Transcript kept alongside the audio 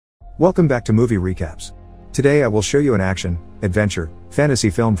Welcome back to Movie Recaps. Today I will show you an action, adventure,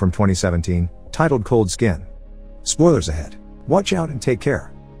 fantasy film from 2017, titled Cold Skin. Spoilers ahead. Watch out and take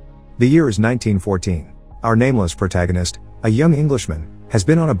care. The year is 1914. Our nameless protagonist, a young Englishman, has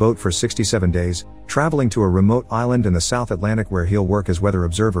been on a boat for 67 days, traveling to a remote island in the South Atlantic where he'll work as weather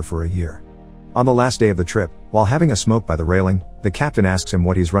observer for a year. On the last day of the trip, while having a smoke by the railing, the captain asks him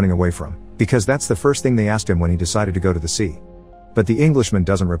what he's running away from, because that's the first thing they asked him when he decided to go to the sea. But the Englishman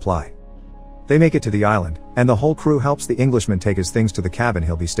doesn't reply. They make it to the island, and the whole crew helps the Englishman take his things to the cabin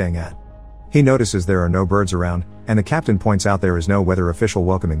he'll be staying at. He notices there are no birds around, and the captain points out there is no weather official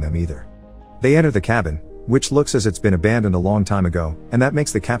welcoming them either. They enter the cabin, which looks as it's been abandoned a long time ago, and that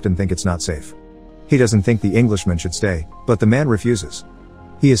makes the captain think it's not safe. He doesn't think the Englishman should stay, but the man refuses.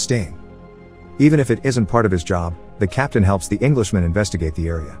 He is staying. Even if it isn't part of his job, the captain helps the Englishman investigate the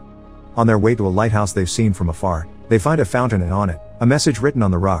area. On their way to a lighthouse they've seen from afar, they find a fountain and on it, a message written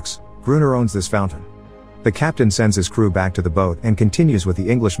on the rocks: Gruner owns this fountain. The captain sends his crew back to the boat and continues with the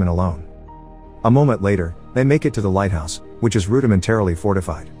Englishman alone. A moment later, they make it to the lighthouse, which is rudimentarily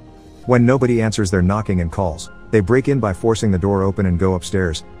fortified. When nobody answers their knocking and calls, they break in by forcing the door open and go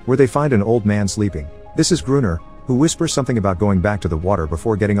upstairs, where they find an old man sleeping. This is Gruner, who whispers something about going back to the water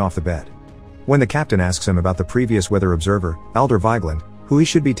before getting off the bed. When the captain asks him about the previous weather observer, Alder Vigeland, who he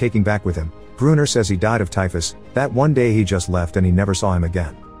should be taking back with him, Gruner says he died of typhus, that one day he just left and he never saw him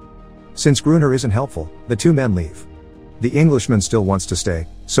again. Since Gruner isn't helpful, the two men leave. The Englishman still wants to stay,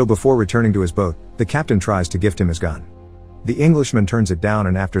 so before returning to his boat, the captain tries to gift him his gun. The Englishman turns it down,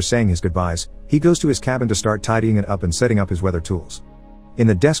 and after saying his goodbyes, he goes to his cabin to start tidying it up and setting up his weather tools. In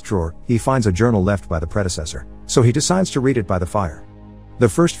the desk drawer, he finds a journal left by the predecessor, so he decides to read it by the fire. The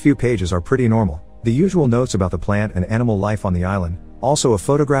first few pages are pretty normal, the usual notes about the plant and animal life on the island, also a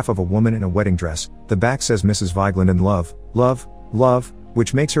photograph of a woman in a wedding dress. The back says Mrs. Vigeland in love, love, love,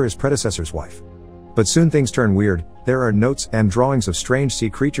 which makes her his predecessor's wife. But soon things turn weird. There are notes and drawings of strange sea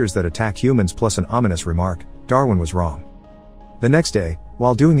creatures that attack humans, plus an ominous remark: Darwin was wrong. The next day,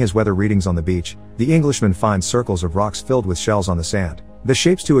 while doing his weather readings on the beach, the Englishman finds circles of rocks filled with shells on the sand, the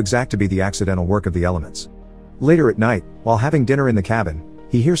shapes too exact to be the accidental work of the elements. Later at night, while having dinner in the cabin,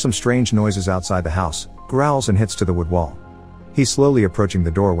 he hears some strange noises outside the house, growls and hits to the wood wall. He's slowly approaching the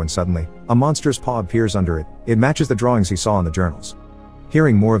door when suddenly, a monster's paw appears under it. It matches the drawings he saw in the journals.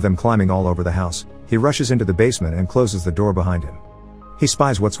 Hearing more of them climbing all over the house, he rushes into the basement and closes the door behind him. He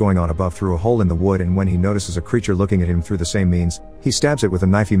spies what's going on above through a hole in the wood, and when he notices a creature looking at him through the same means, he stabs it with a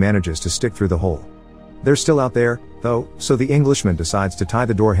knife he manages to stick through the hole. They're still out there, though, so the Englishman decides to tie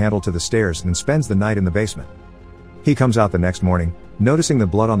the door handle to the stairs and spends the night in the basement. He comes out the next morning, noticing the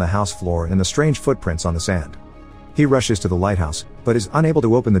blood on the house floor and the strange footprints on the sand. He rushes to the lighthouse, but is unable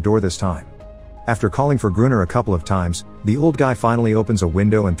to open the door this time. After calling for Gruner a couple of times, the old guy finally opens a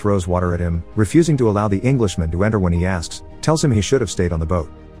window and throws water at him, refusing to allow the Englishman to enter when he asks, tells him he should have stayed on the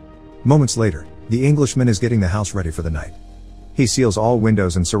boat. Moments later, the Englishman is getting the house ready for the night. He seals all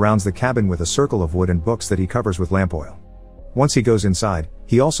windows and surrounds the cabin with a circle of wood and books that he covers with lamp oil. Once he goes inside,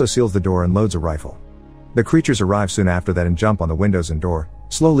 he also seals the door and loads a rifle. The creatures arrive soon after that and jump on the windows and door,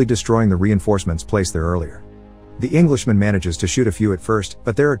 slowly destroying the reinforcements placed there earlier. The Englishman manages to shoot a few at first,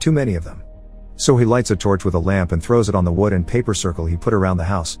 but there are too many of them. So he lights a torch with a lamp and throws it on the wood and paper circle he put around the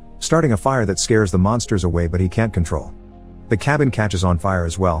house, starting a fire that scares the monsters away but he can't control. The cabin catches on fire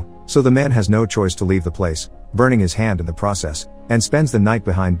as well, so the man has no choice to leave the place, burning his hand in the process, and spends the night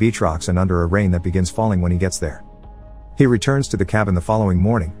behind beach rocks and under a rain that begins falling when he gets there. He returns to the cabin the following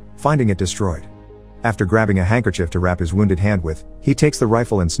morning, finding it destroyed. After grabbing a handkerchief to wrap his wounded hand with, he takes the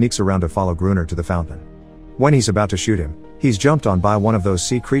rifle and sneaks around to follow Gruner to the fountain. When he's about to shoot him, he's jumped on by one of those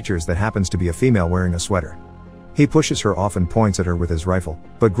sea creatures that happens to be a female wearing a sweater. He pushes her off and points at her with his rifle,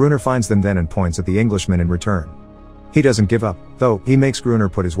 but Gruner finds them then and points at the Englishman in return. He doesn't give up, though. He makes Gruner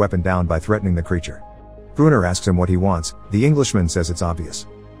put his weapon down by threatening the creature. Gruner asks him what he wants. The Englishman says it's obvious.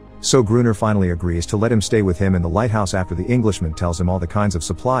 So Gruner finally agrees to let him stay with him in the lighthouse after the Englishman tells him all the kinds of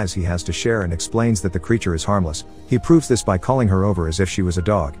supplies he has to share and explains that the creature is harmless. He proves this by calling her over as if she was a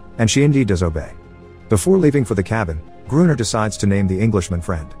dog, and she indeed does obey. Before leaving for the cabin, Gruner decides to name the Englishman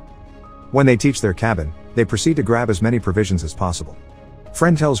Friend. When they teach their cabin, they proceed to grab as many provisions as possible.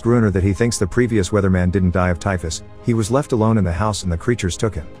 Friend tells Gruner that he thinks the previous weatherman didn't die of typhus, he was left alone in the house and the creatures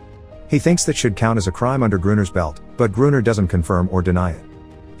took him. He thinks that should count as a crime under Gruner's belt, but Gruner doesn't confirm or deny it.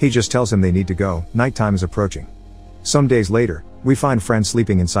 He just tells him they need to go, nighttime is approaching. Some days later, we find Friend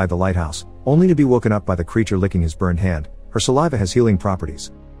sleeping inside the lighthouse, only to be woken up by the creature licking his burned hand. Her saliva has healing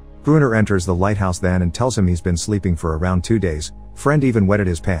properties. Gruner enters the lighthouse then and tells him he's been sleeping for around 2 days. Friend even wetted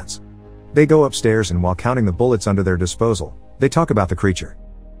his pants. They go upstairs and while counting the bullets under their disposal, they talk about the creature.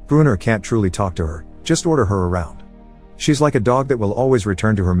 Gruner can't truly talk to her, just order her around. She's like a dog that will always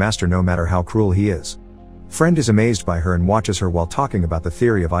return to her master no matter how cruel he is. Friend is amazed by her and watches her while talking about the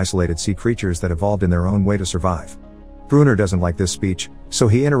theory of isolated sea creatures that evolved in their own way to survive. Gruner doesn't like this speech, so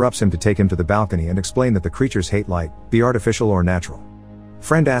he interrupts him to take him to the balcony and explain that the creatures hate light, be artificial or natural.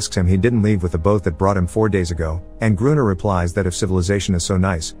 Friend asks him he didn't leave with the boat that brought him 4 days ago, and Gruner replies that if civilization is so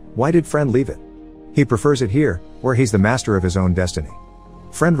nice, why did Friend leave it? He prefers it here, where he's the master of his own destiny.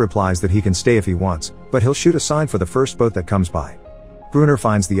 Friend replies that he can stay if he wants, but he'll shoot a sign for the first boat that comes by. Gruner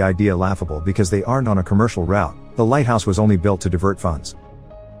finds the idea laughable because they aren't on a commercial route, the lighthouse was only built to divert funds.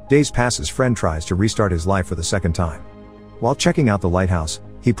 Days passes. Friend tries to restart his life for the second time. While checking out the lighthouse,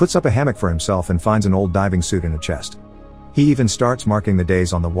 he puts up a hammock for himself and finds an old diving suit in a chest. He even starts marking the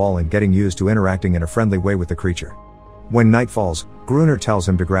days on the wall and getting used to interacting in a friendly way with the creature. When night falls, Gruner tells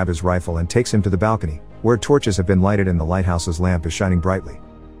him to grab his rifle and takes him to the balcony, where torches have been lighted and the lighthouse's lamp is shining brightly.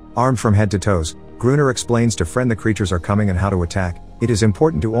 Armed from head to toes, Gruner explains to Friend the creatures are coming and how to attack. It is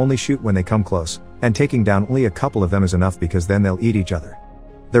important to only shoot when they come close, and taking down only a couple of them is enough because then they'll eat each other.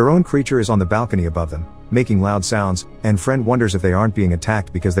 Their own creature is on the balcony above them, making loud sounds, and Friend wonders if they aren't being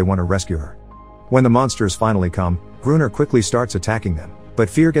attacked because they want to rescue her. When the monsters finally come, Gruner quickly starts attacking them, but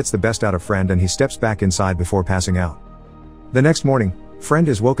fear gets the best out of Friend and he steps back inside before passing out. The next morning, Friend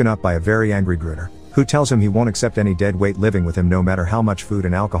is woken up by a very angry Gruner, who tells him he won't accept any dead weight living with him no matter how much food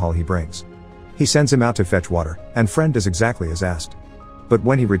and alcohol he brings. He sends him out to fetch water, and Friend does exactly as asked. But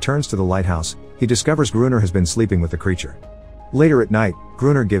when he returns to the lighthouse, he discovers Gruner has been sleeping with the creature. Later at night,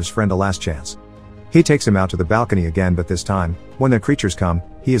 Gruner gives Friend a last chance. He takes him out to the balcony again, but this time, when the creatures come,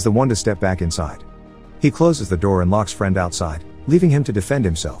 he is the one to step back inside. He closes the door and locks Friend outside, leaving him to defend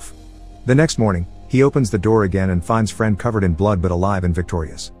himself. The next morning, he opens the door again and finds Friend covered in blood but alive and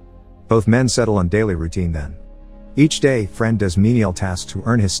victorious. Both men settle on daily routine then. Each day, Friend does menial tasks to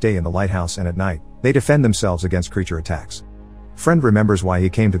earn his stay in the lighthouse, and at night, they defend themselves against creature attacks. Friend remembers why he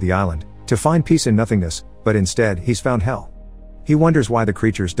came to the island, to find peace in nothingness, but instead, he's found hell. He wonders why the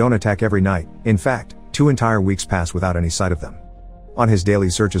creatures don't attack every night. In fact, 2 entire weeks pass without any sight of them. On his daily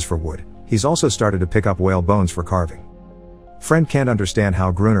searches for wood, he's also started to pick up whale bones for carving. Friend can't understand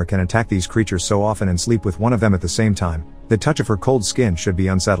how Gruner can attack these creatures so often and sleep with one of them at the same time. The touch of her cold skin should be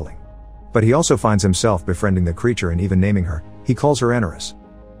unsettling. But he also finds himself befriending the creature and even naming her. He calls her Enarus.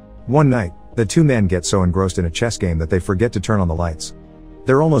 One night, the 2 men get so engrossed in a chess game that they forget to turn on the lights.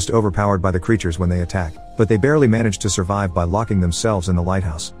 They're almost overpowered by the creatures when they attack, but they barely manage to survive by locking themselves in the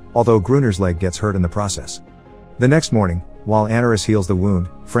lighthouse, although Gruner's leg gets hurt in the process. The next morning, while Enarus heals the wound,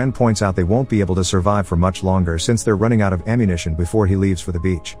 Friend points out they won't be able to survive for much longer since they're running out of ammunition before he leaves for the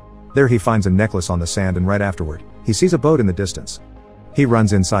beach. There he finds a necklace on the sand, and right afterward, he sees a boat in the distance. He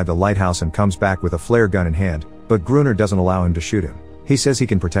runs inside the lighthouse and comes back with a flare gun in hand, but Gruner doesn't allow him to shoot him. He says he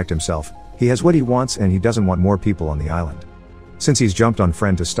can protect himself, he has what he wants and he doesn't want more people on the island. Since he's jumped on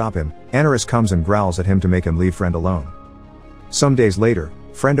Friend to stop him, Enarus comes and growls at him to make him leave Friend alone. Some days later,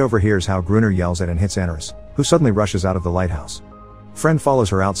 Friend overhears how Gruner yells at and hits Enarus, who suddenly rushes out of the lighthouse. Friend follows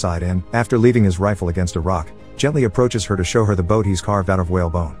her outside and, after leaving his rifle against a rock, gently approaches her to show her the boat he's carved out of whale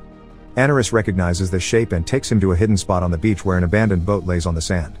bone. Enarus recognizes the shape and takes him to a hidden spot on the beach where an abandoned boat lays on the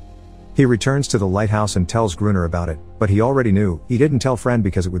sand. He returns to the lighthouse and tells Gruner about it, but he already knew. He didn't tell Friend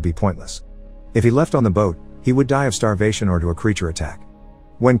because it would be pointless. If he left on the boat, he would die of starvation or to a creature attack.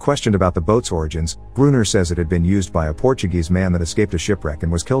 When questioned about the boat's origins, Gruner says it had been used by a Portuguese man that escaped a shipwreck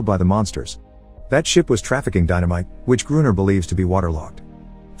and was killed by the monsters. That ship was trafficking dynamite, which Gruner believes to be waterlogged.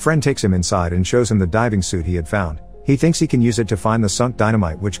 Friend takes him inside and shows him the diving suit he had found. He thinks he can use it to find the sunk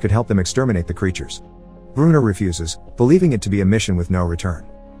dynamite which could help them exterminate the creatures. Gruner refuses, believing it to be a mission with no return.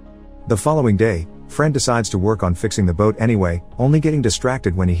 The following day, Friend decides to work on fixing the boat anyway, only getting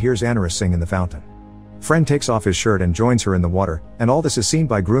distracted when he hears Enarus sing in the fountain. Friend takes off his shirt and joins her in the water, and all this is seen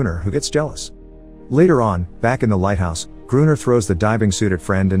by Gruner, who gets jealous. Later on, back in the lighthouse, Gruner throws the diving suit at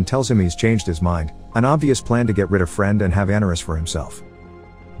Friend and tells him he's changed his mind, an obvious plan to get rid of Friend and have Enarus for himself.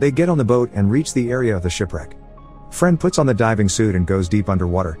 They get on the boat and reach the area of the shipwreck. Friend puts on the diving suit and goes deep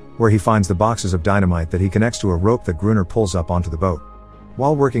underwater, where he finds the boxes of dynamite that he connects to a rope that Gruner pulls up onto the boat.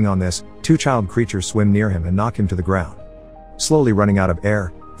 While working on this, 2 child creatures swim near him and knock him to the ground. Slowly running out of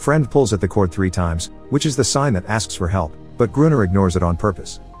air, Friend pulls at the cord 3 times, which is the sign that asks for help, but Gruner ignores it on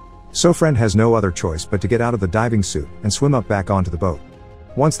purpose. So Friend has no other choice but to get out of the diving suit and swim up back onto the boat.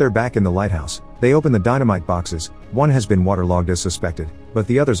 Once they're back in the lighthouse, they open the dynamite boxes. One has been waterlogged as suspected, but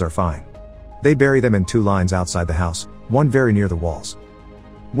the others are fine. They bury them in 2 lines outside the house, one very near the walls.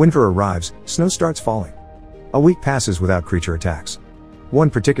 Winter arrives, snow starts falling. A week passes without creature attacks.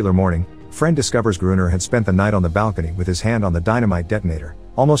 One particular morning, Friend discovers Gruner had spent the night on the balcony with his hand on the dynamite detonator,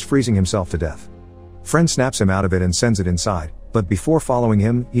 almost freezing himself to death. Friend snaps him out of it and sends it inside, but before following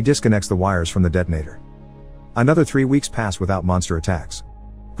him, he disconnects the wires from the detonator. Another 3 weeks pass without monster attacks.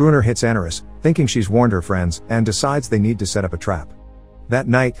 Gruner hits Aniris, thinking she's warned her friends, and decides they need to set up a trap. That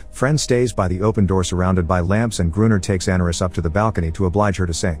night, Friend stays by the open door surrounded by lamps, and Gruner takes Aniris up to the balcony to oblige her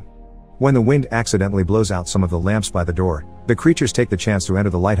to sing. When the wind accidentally blows out some of the lamps by the door, the creatures take the chance to enter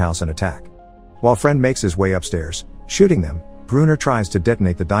the lighthouse and attack. While Friend makes his way upstairs, shooting them, Gruner tries to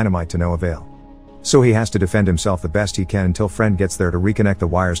detonate the dynamite to no avail. So he has to defend himself the best he can until Friend gets there to reconnect the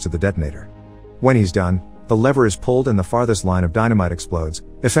wires to the detonator. When he's done, the lever is pulled and the farthest line of dynamite explodes,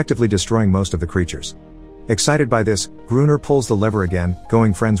 effectively destroying most of the creatures. Excited by this, Gruner pulls the lever again,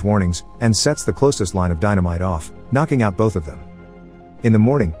 going Friend's warnings, and sets the closest line of dynamite off, knocking out both of them. In the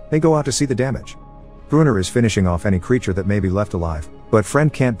morning, they go out to see the damage. Gruner is finishing off any creature that may be left alive, but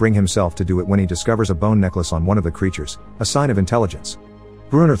Friend can't bring himself to do it when he discovers a bone necklace on one of the creatures, a sign of intelligence.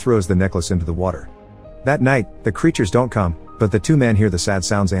 Gruner throws the necklace into the water. That night, the creatures don't come, but the two men hear the sad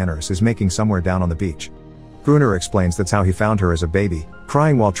sounds Aniris is making somewhere down on the beach. Gruner explains that's how he found her as a baby,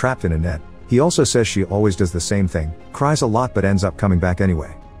 crying while trapped in a net. He also says she always does the same thing, cries a lot but ends up coming back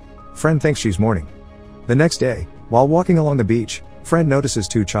anyway. Friend thinks she's mourning. The next day, while walking along the beach, Friend notices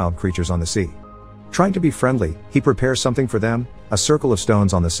two child creatures on the sea. Trying to be friendly, he prepares something for them, a circle of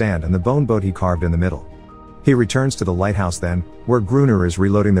stones on the sand and the bone boat he carved in the middle. He returns to the lighthouse then, where Gruner is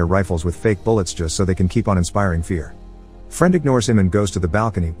reloading their rifles with fake bullets just so they can keep on inspiring fear. Friend ignores him and goes to the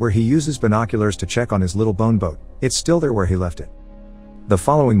balcony where he uses binoculars to check on his little bone boat. It's still there where he left it. The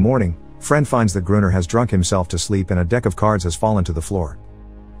following morning, Friend finds that Gruner has drunk himself to sleep and a deck of cards has fallen to the floor.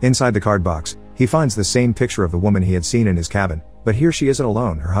 Inside the card box, he finds the same picture of the woman he had seen in his cabin, but here she isn't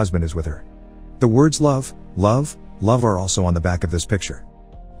alone, her husband is with her. The words love, love, love are also on the back of this picture.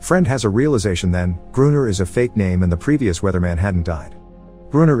 Friend has a realization then, Gruner is a fake name and the previous weatherman hadn't died.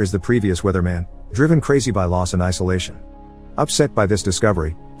 Gruner is the previous weatherman, driven crazy by loss and isolation. Upset by this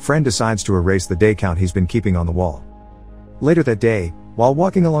discovery, Friend decides to erase the day count he's been keeping on the wall. Later that day, while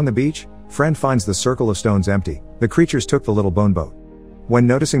walking along the beach, Friend finds the circle of stones empty. The creatures took the little bone boat. When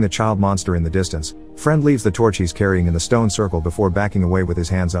noticing the child monster in the distance, Friend leaves the torch he's carrying in the stone circle before backing away with his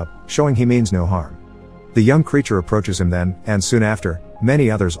hands up, showing he means no harm. The young creature approaches him then, and soon after,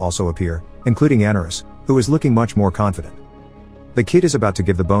 many others also appear, including Aniris, who is looking much more confident. The kid is about to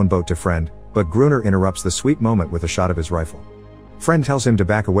give the bone boat to Friend, but Gruner interrupts the sweet moment with a shot of his rifle. Friend tells him to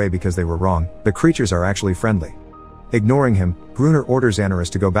back away because they were wrong, the creatures are actually friendly. Ignoring him, Gruner orders Aniris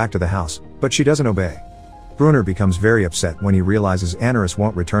to go back to the house, but she doesn't obey. Gruner becomes very upset when he realizes Aniris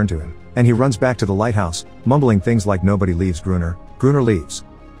won't return to him, and he runs back to the lighthouse, mumbling things like nobody leaves Gruner. Gruner leaves.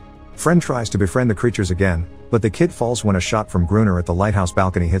 Friend tries to befriend the creatures again, but the kid falls when a shot from Gruner at the lighthouse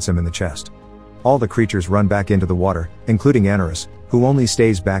balcony hits him in the chest. All the creatures run back into the water, including Aniris, who only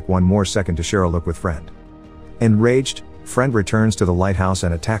stays back one more second to share a look with Friend. Enraged, Friend returns to the lighthouse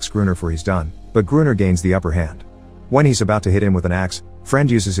and attacks Gruner for he's done, but Gruner gains the upper hand. When he's about to hit him with an axe, Friend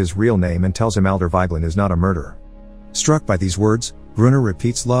uses his real name and tells him Alder Vigeland is not a murderer. Struck by these words, Gruner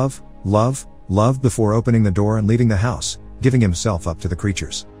repeats love, love, love before opening the door and leaving the house, giving himself up to the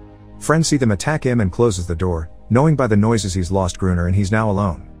creatures. Friend sees them attack him and closes the door, knowing by the noises he's lost Gruner and he's now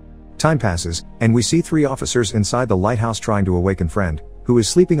alone. Time passes, and we see 3 officers inside the lighthouse trying to awaken Friend, who is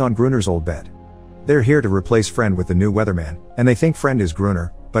sleeping on Gruner's old bed. They're here to replace Friend with the new weatherman, and they think Friend is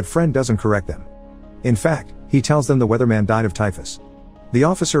Gruner, but Friend doesn't correct them. In fact, he tells them the weatherman died of typhus. The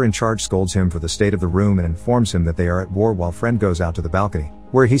officer in charge scolds him for the state of the room and informs him that they are at war while Friend goes out to the balcony,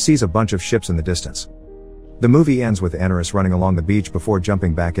 where he sees a bunch of ships in the distance. The movie ends with Aniris running along the beach before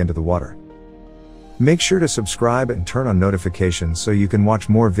jumping back into the water. Make sure to subscribe and turn on notifications so you can watch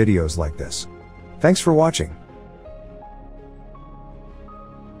more videos like this. Thanks for watching.